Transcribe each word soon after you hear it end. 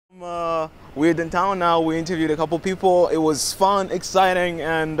we're in town now. We interviewed a couple people. It was fun, exciting,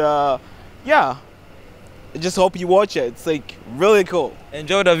 and yeah. I just hope you watch it. It's like really cool.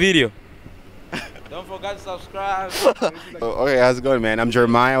 Enjoy the video. Don't forget to subscribe. Okay, how's it going, man? I'm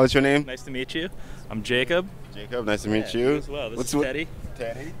Jeremiah. What's your name? Nice to meet you. I'm Jacob. Jacob, nice to meet you. You as well. This is Teddy.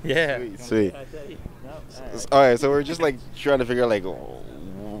 Teddy? Yeah. Sweet. Teddy. No, All right, so we're just like trying to figure out like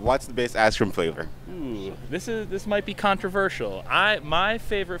what's the best ice cream flavor? Ooh, this might be controversial. My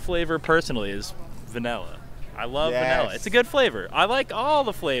favorite flavor personally is vanilla. I love vanilla. It's a good flavor. I like all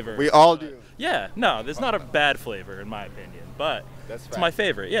the flavors. We all do. Yeah, no, there's not a bad flavor in my opinion, but it's my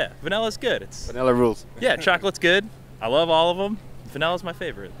favorite. Yeah, vanilla's good. Vanilla rules. Yeah, chocolate's good. I love all of them. Vanilla's my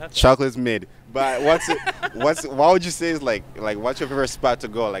favorite. Chocolate's mid. But what would you say is like what's your favorite spot to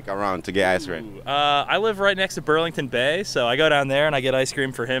go like around to get ice cream? I live right next to Burlington Bay, so I go down there and I get ice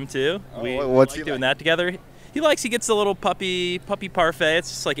cream for him too. What's he doing that together? He gets a little puppy parfait. It's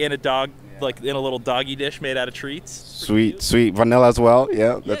just like in a little doggy dish made out of treats. Sweet vanilla as well.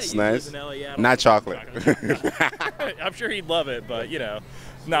 Yeah, that's nice. Vanilla, yeah, not chocolate. I'm sure he'd love it, but you know,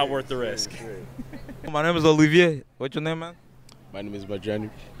 not worth the risk. My name is Olivier. What's your name, man? My name is Majani.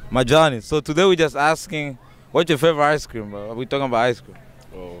 Majani. So today we're just asking, what's your favorite ice cream, bro? We're talking about ice cream.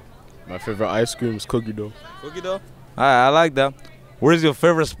 Oh, my favorite ice cream is cookie dough. Cookie dough? I like that. Where's your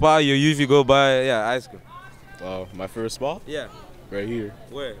favorite spot you usually go buy ice cream? My favorite spot? Yeah. Right here.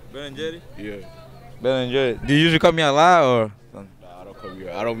 Where? Ben and Jerry? Yeah. Ben and Jerry. Do you usually come here a lot or? Nah, I don't come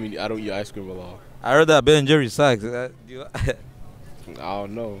here. I don't eat ice cream a lot. I heard that Ben and Jerry sucks. I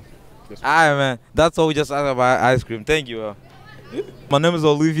don't know. Alright, man. That's all we just asked about ice cream. Thank you. My name is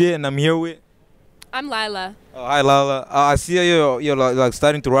Olivier, and I'm here with. I'm Lila. Oh, hi, Lila. I see you're like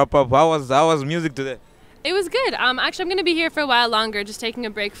starting to wrap up. How was music today? It was good. Actually, I'm gonna be here for a while longer, just taking a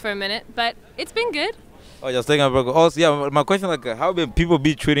break for a minute. But it's been good. Oh, just taking a break. Also, yeah. My question, like, how will people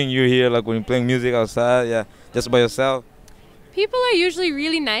be treating you here, like when you're playing music outside? Yeah, just by yourself. People are usually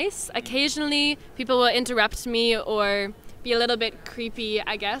really nice. Occasionally, people will interrupt me or be a little bit creepy,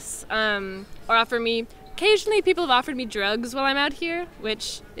 I guess, or offer me. Occasionally, people have offered me drugs while I'm out here,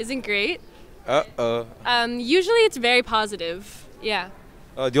 which isn't great. Usually, it's very positive. Yeah.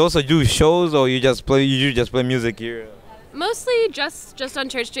 Do you also do shows, or you just play music here? Mostly just on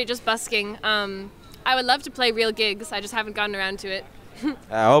Church Street, just busking. I would love to play real gigs. I just haven't gotten around to it.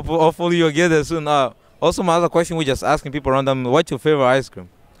 Hopefully, you'll get there soon. Also, my other question, we're just asking people around them, what's your favorite ice cream?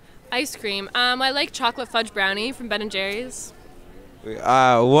 Ice cream. I like chocolate fudge brownie from Ben & Jerry's.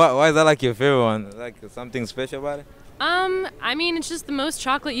 Why is that like your favorite one? Like something special about it? I mean, it's just the most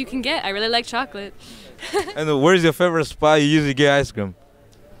chocolate you can get. I really like chocolate. And where's your favorite spot you usually get ice cream?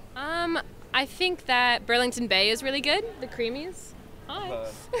 I think that Burlington Bay is really good. The Creamies. Hi.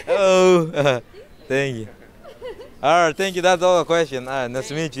 Hello. Thank you. All right, thank you. That's all the question. All right, nice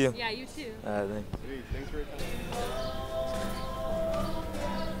to meet you. Yeah, you too. All right, thank you. Thanks for your time.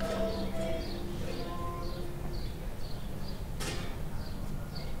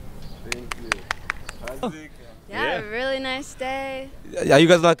 Yeah, really nice day. Are you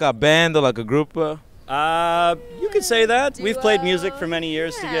guys like a band or like a group? You could say that. We've played music for many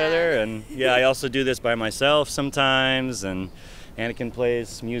years together, and yeah, I also do this by myself sometimes, and Anakin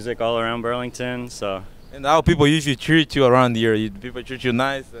plays music all around Burlington, so. And how people usually treat you around here? People treat you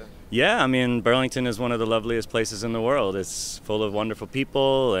nice? Yeah, I mean, Burlington is one of the loveliest places in the world. It's full of wonderful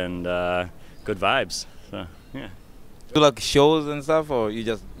people and good vibes, so yeah. Do like shows and stuff, or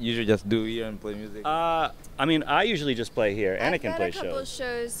you usually just do here and play music? I mean, I usually just play here. Anakin plays shows. I've got a couple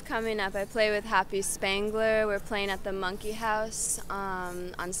shows coming up. I play with Happy Spangler. We're playing at the Monkey House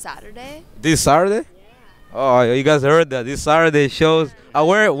on Saturday. This Saturday? Yeah. Oh, you guys heard that? This Saturday shows.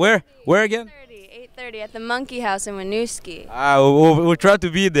 Where again? 8:30 at the Monkey House in Winooski. We'll try to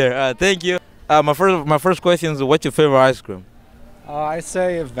be there. Thank you. My first question is, what's your favorite ice cream? I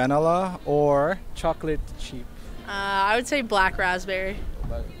say vanilla or chocolate chip. I would say black raspberry.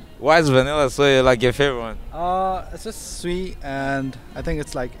 Why is vanilla so like your favorite one? It's just sweet, and I think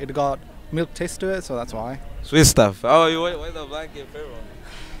it's like it got milk taste to it, so that's why. Sweet stuff. Oh, why is the black your favorite one?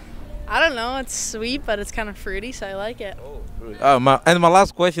 I don't know. It's sweet, but it's kind of fruity, so I like it. Oh, my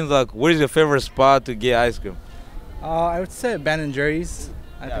last question is like, where's your favorite spot to get ice cream? I would say Ben & Jerry's.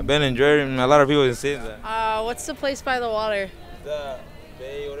 Yeah, Ben & Jerry. A lot of people are saying that. What's the place by the water? The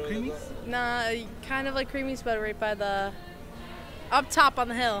Bay, whatever. Creamies? Nah, kind of like Creamies, but right by the up top on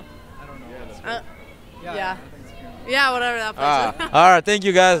the hill. I don't know. Yeah, whatever that place is. All right, thank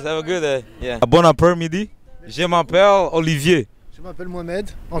you guys. Have a good day. Yeah. Bon après-midi. Je m'appelle Olivier. Je m'appelle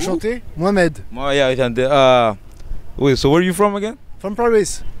Mohamed. Enchanté. Mohamed. Wait, so where are you from again? From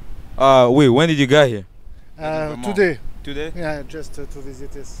Paris. Wait, when did you get here? Today. Today? Yeah, just to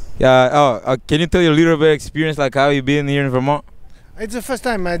visit this. Yeah. Can you tell your little bit experience, like how you been here in Vermont? It's the first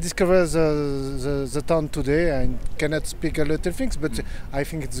time I discover the town today. I cannot speak a little things, but I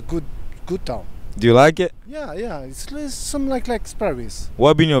think it's a good town. Do you like it? Yeah. It's some like Paris.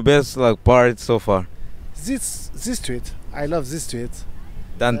 What been your best like part so far? This street. I love this street.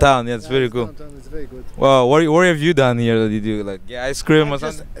 Downtown, yeah, it's very cool. Downtown is very good. Well, what have you done here that you do? Like ice cream or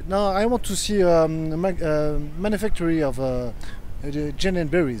something? No, I want to see manufactory of gin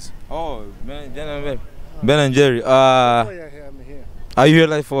and berries. Oh, Ben and Jerry. I'm here. Are you here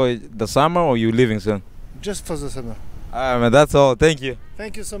like for the summer or you leaving soon? Just for the summer. Alright, man, that's all. Thank you.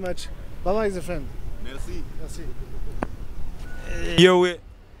 Thank you so much. Bye bye, the friend. Merci. Merci. You're with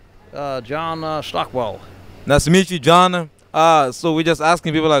John Stockwell. Nice to meet you, John. So we're just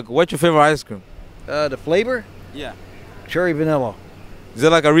asking people like, what's your favorite ice cream? The flavor? Yeah. Cherry vanilla. Is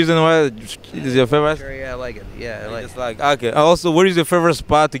there like a reason why it is your favorite ice cream? Cherry, I like it. Yeah, I like It's like, okay. Also, what is your favorite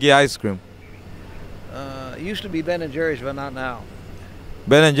spot to get ice cream? it. Used to be Ben and Jerry's, but not now.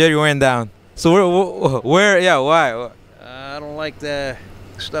 Ben and Jerry went down. So where yeah, why? I don't like the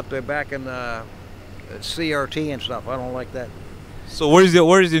stuff they're back in CRT and stuff. I don't like that. So where is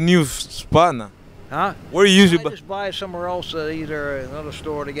the new spot now? Huh? Where you usually I just buy it somewhere else, either another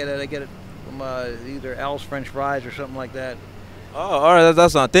store to get it. I get it from either Al's French Fries or something like that. Oh, all right, that's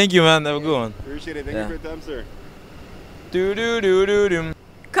awesome. Thank you, man. Have a good one. Appreciate it. Thank you for your time, sir.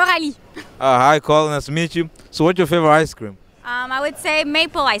 Coralie. Hi, Colin. Nice to meet you. So what's your favorite ice cream? I would say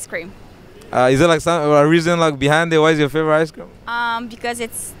maple ice cream. Is there like a reason like behind it? Why is your favorite ice cream? Because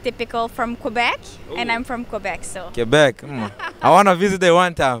it's typical from Quebec, and I'm from Quebec, so. Quebec. I want to visit there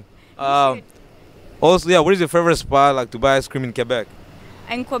one time. Also, yeah, what is your favorite spot like to buy ice cream in Quebec?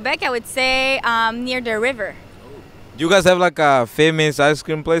 In Quebec, I would say near the river. Do you guys have like a famous ice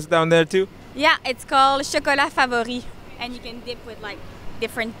cream place down there too? Yeah, it's called Chocolat Favori, and you can dip with like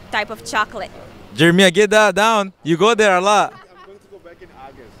different type of chocolate. Jeremiah, get that down. You go there a lot. I'm going to go back in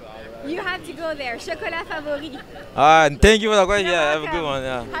August. So You have to go there, Chocolat Favori. Thank you for the question. Yeah, have a good one.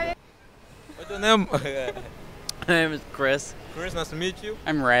 Yeah. What's your name? My name is Chris. Chris, nice to meet you.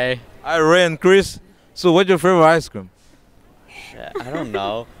 I'm Ray. Hi, Ray and Chris. So, what's your favorite ice cream? I don't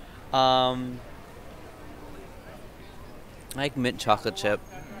know. I like mint chocolate chip.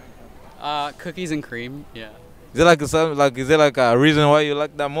 Cookies and cream. Yeah. Is there like a reason why you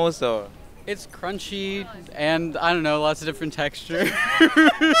like that most, or? It's crunchy and I don't know, lots of different texture.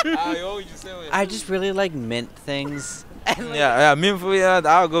 I just really like mint things. Yeah, mint food. Yeah,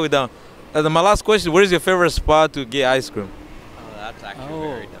 I'll go with that. My last question: where is your favorite spot to get ice cream? Oh, that's actually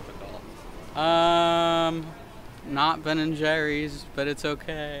very difficult. Not Ben and Jerry's, but it's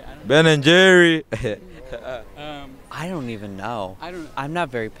okay. Ben and Jerry. I don't even know. I'm not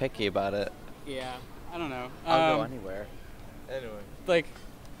very picky about it. Yeah, I don't know. I'll go anywhere. Anyway. Like,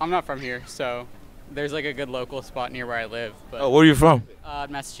 I'm not from here, so there's like a good local spot near where I live. But, where are you from?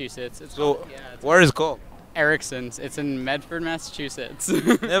 Massachusetts. It's So, called, it's where is it called? Erickson's. It's in Medford, Massachusetts.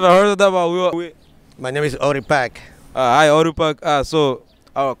 Never heard of that, but My name is Oripak. Hi, Oripak. So,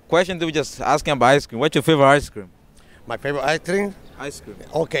 our question that we just asking about ice cream. What's your favorite ice cream? My favorite ice cream? Ice cream.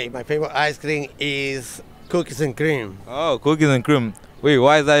 Okay, my favorite ice cream is cookies and cream. Oh, cookies and cream. Wait,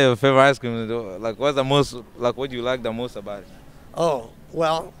 why is that your favorite ice cream? Like, what's the most, like, what do you like the most about it? Oh,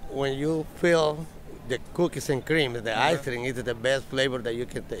 well, when you feel the cookies and cream, the ice cream is the best flavor that you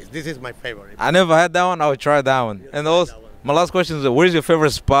can taste. This is my favorite. I never had that one. I would try that one. And also, my last question is, where's your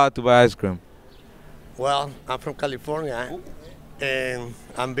favorite spot to buy ice cream? Well, I'm from California, and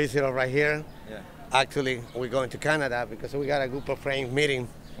I'm visiting right here. Yeah. Actually, we're going to Canada because we got a group of friends meeting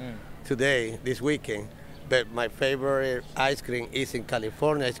today, this weekend. But my favorite ice cream is in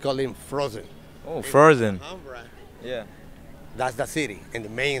California. It's called Frozen. Oh, Frozen. Alhambra. Yeah. That's the city, in the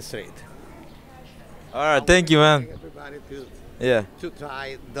main street. All right, thank you, man. Everybody to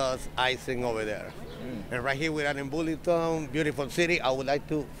try those icing over there. And right here we are in Burlington, beautiful city. I would like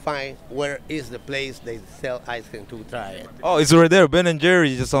to find where is the place they sell ice cream to try it. Oh, it's right there, Ben and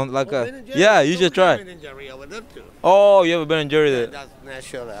Jerry. Just on like yeah, you should try. Ben and Jerry over there too. Oh, you have a Ben and Jerry there. That's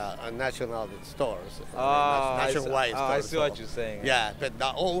national stores. That's nationwide stores. I see what you're saying. Yeah, but the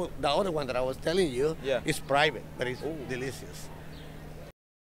other one that I was telling you is private, but it's delicious.